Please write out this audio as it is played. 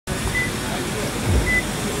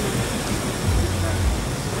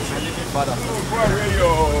father.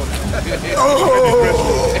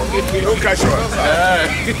 Oh! No casual.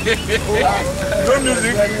 No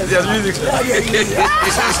music. There's music.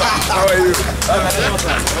 How are you?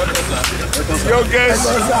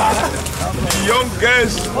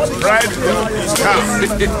 Youngest bride in town.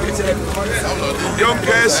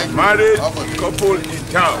 Youngest married couple in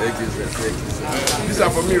town. These are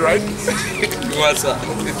for me, right? What's up?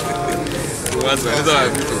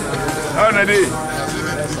 How are they?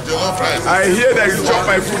 I hear that you chopped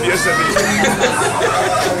my food yesterday.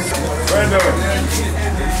 Well done.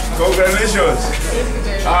 Congratulations.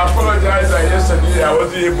 I apologize that yesterday I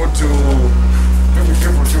wasn't able to make a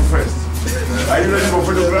trip for you first. Are you ready for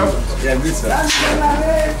photograph? Yeah, good sir.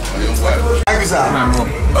 Thank you, sir.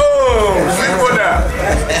 Oh, sweet mother.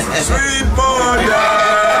 Sweet mother.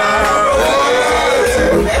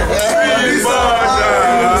 Sweet mother.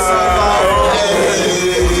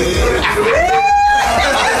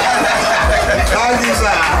 Thank you,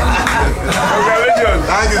 sir. Congratulations.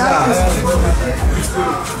 Thank you, sir.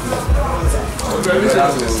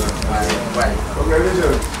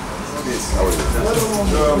 Congratulations.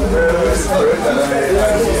 Congratulations.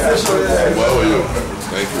 How are you?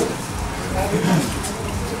 Thank you.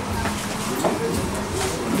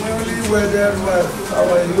 Newly wedded wife, how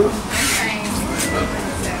are you?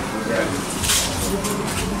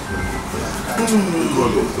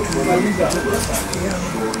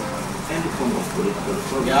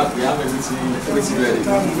 We have everything ready. We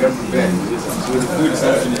are prepared. So the food is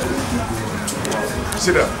happening.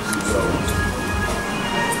 Sit down.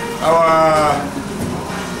 Our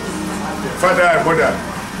father and mother,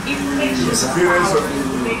 the parents of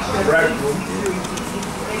the bridegroom,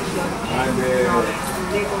 and the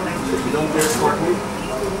youngest couple,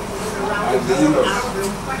 and the in-laws.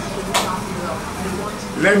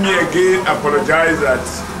 Let me again apologize that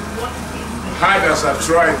hard as I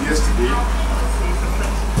tried yesterday,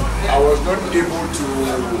 I was not able to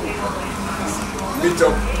meet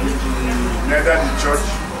up with neither the church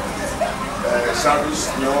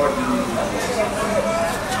service nor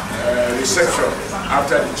the reception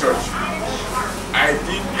after the church. I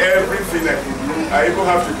did everything I could do. I even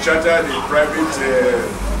have to charter the private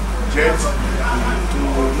jet to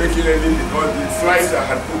make it early because the flight I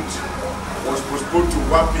had booked was postponed to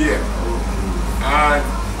 1 p.m. and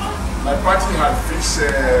my party had fixed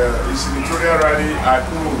a senatorial rally at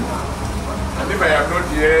noon. And if I am not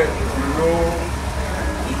here, you know,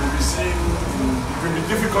 it will be seen, it will be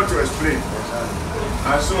difficult to explain.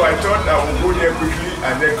 And so I thought I would go there quickly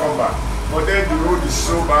and then come back. But then the road is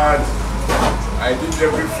so bad, I did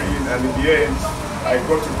everything, and in the end, I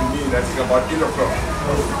got to Benin, I think about 8 o'clock.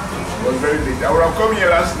 It was very late. I would have come here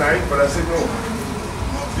last night, but I said no.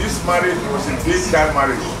 This marriage was a daytime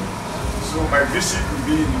marriage, so my visit will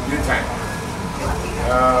be in the daytime.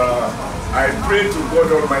 I pray to God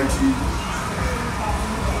Almighty,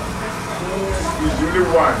 who is the only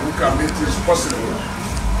one who can make this possible,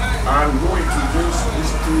 and who introduced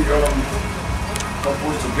these two young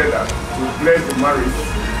couples together to bless the marriage,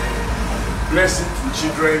 bless it to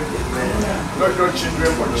children, not just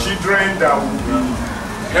children, but children that will be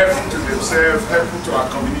helpful to themselves, helpful to our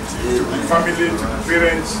community, to the family, to the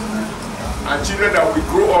parents, and children that will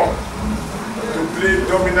grow up to play a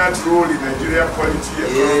dominant role in Nigerian polity,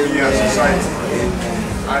 economy, and society.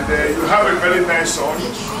 And you have a very nice son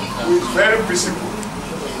who is very peaceable.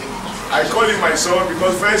 I call him my son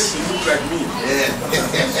because first he looks like me.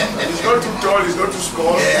 He's not too tall, he's not too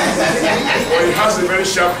small, but he has a very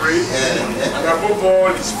sharp brain, and above all,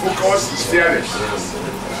 his focus is fearless.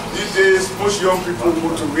 These days, most young people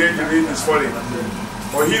go to where the rain is falling,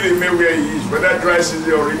 but he remains where he is, whether dry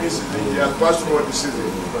season or rainy season, he has passed through all the season.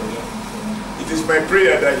 It is my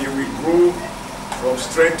prayer that he will grow from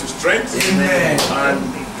strength to strength. Amen. And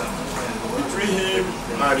between him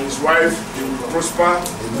and his wife, he will prosper.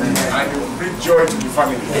 Amen. And he will bring joy to the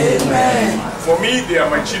family. Amen. For me, they are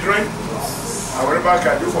my children. And whatever I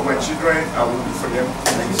can do for my children, I will do for them.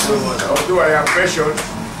 Thank you so much. Although I am patient,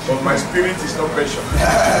 but my spirit is not patient.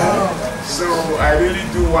 So I really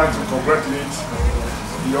do want to congratulate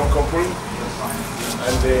the young couple.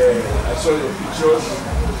 And I saw your pictures.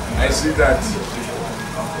 I see that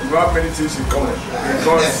you have many things in common.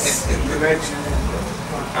 God unite you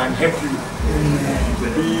and help you to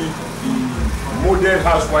be the model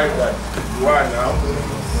housewife that you are now,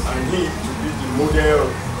 and he to be the model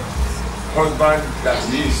husband that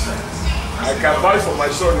he is. I can vouch for my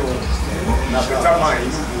son, na better man.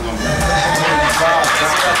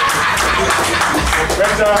 For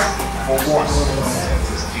better, for worse.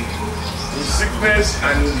 He's sickness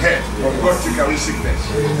and in health, but God take away sickness.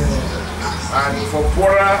 And for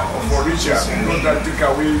poorer or for richer, God that take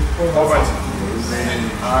away poverty.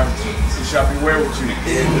 And it shall be well with you.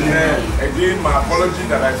 Again, my apology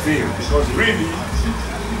that I failed, because really,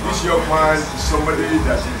 this young man is somebody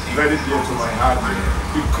that is very dear to my heart,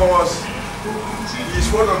 because he's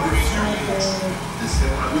one of the few who,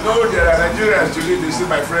 you know, there are Nigerians today, they say,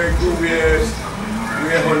 my friend, go where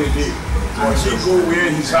holiday, but he go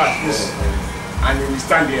where his heart is, and he will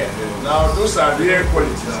stand there. Now, those are rare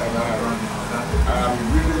qualities, and I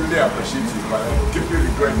really appreciate you, but I deeply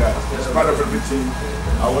regret that. As part of everything,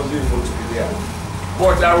 I wasn't able to be there.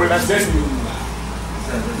 But I will attend you.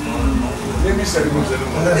 Maybe ceremony.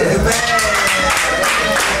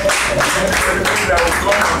 That will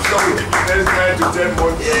come, I'm sure we keep the next 9 to 10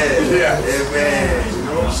 months. Yeah. You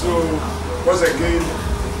know, so once again,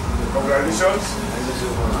 congratulations.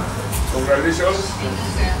 Congratulations.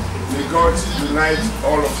 May God unite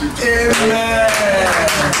all of you together.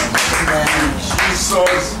 In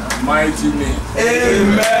Jesus' mighty name.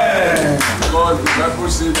 Amen. Because the Bible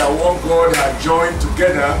says that what God has joined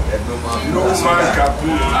together, no man can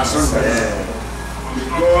put asunder. May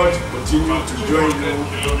God continue to join you,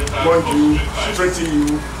 bond you, strengthen you,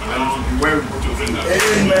 and to be well with you.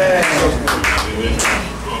 Amen.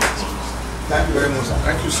 Thank you very much, sir.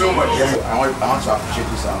 Thank you so much. Yes, I want to appreciate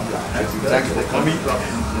you, sir. Thank you for coming.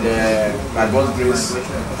 By God's grace, the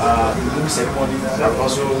ceremony, and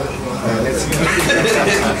also let's see.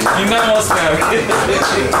 You know what's now.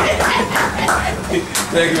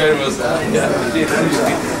 Thank you very much, sir.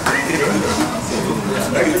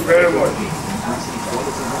 Thank you very much.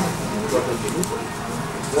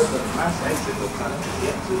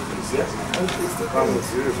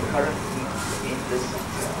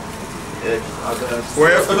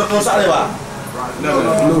 Well, no.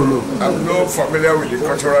 I'm not familiar with the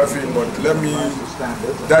cultural thing, but let me,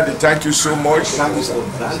 Daddy, thank you so much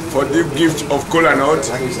for the gift of kola nut.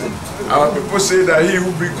 Our people say that he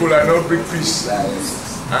who bring kola nut bring peace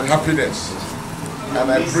and happiness. And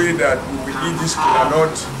I pray that we will eat this kola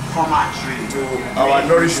nut to our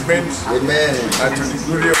nourishment. Amen. And to the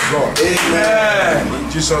glory of God. Amen. In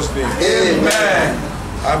Jesus' name. Amen.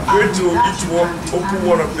 I'm going to open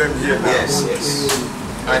one of them here now. Yes.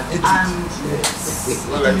 And eat it.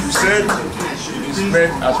 Well, like you said, it is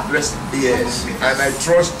meant as blessing. Yes. And I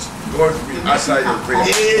trust God will answer your prayer.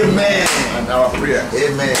 Amen. And our prayer.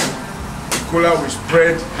 Amen. The kola will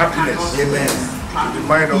spread happiness. Amen. To the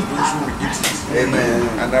mind of those who will eat it. Amen.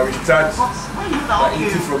 And I will start by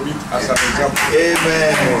eating from it as an example.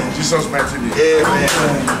 Amen. In Jesus' mighty name. Amen.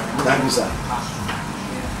 Thank you, sir.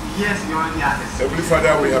 Heavenly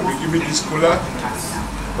Father, we have been given this kola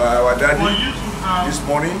by our daddy this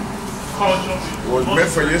morning. It was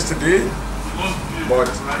meant for yesterday, but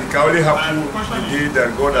it can only happen the day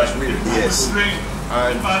that God has made. Yes.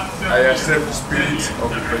 And I accept the spirit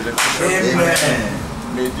of the presentation. Amen.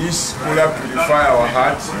 May this kola purify our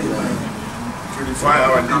hearts, purify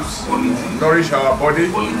our lips, nourish our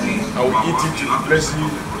body, and we eat it to the blessing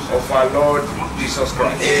of our Lord Jesus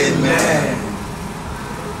Christ. Amen.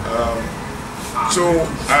 So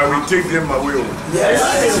I will take them away. Yes,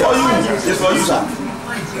 it's for you. It's for you, sir.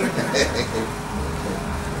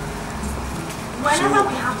 Whenever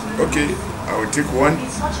we have to Okay, I will take one.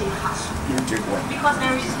 it's such a hassle You take one. because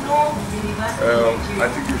there is no university I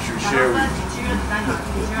think you should share with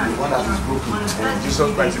The one that is broken.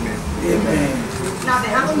 Jesus' mighty name. Amen. Now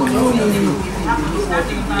they have to go to the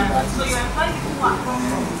environment. So you employ people who are from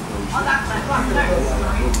other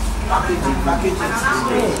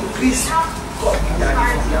Chris.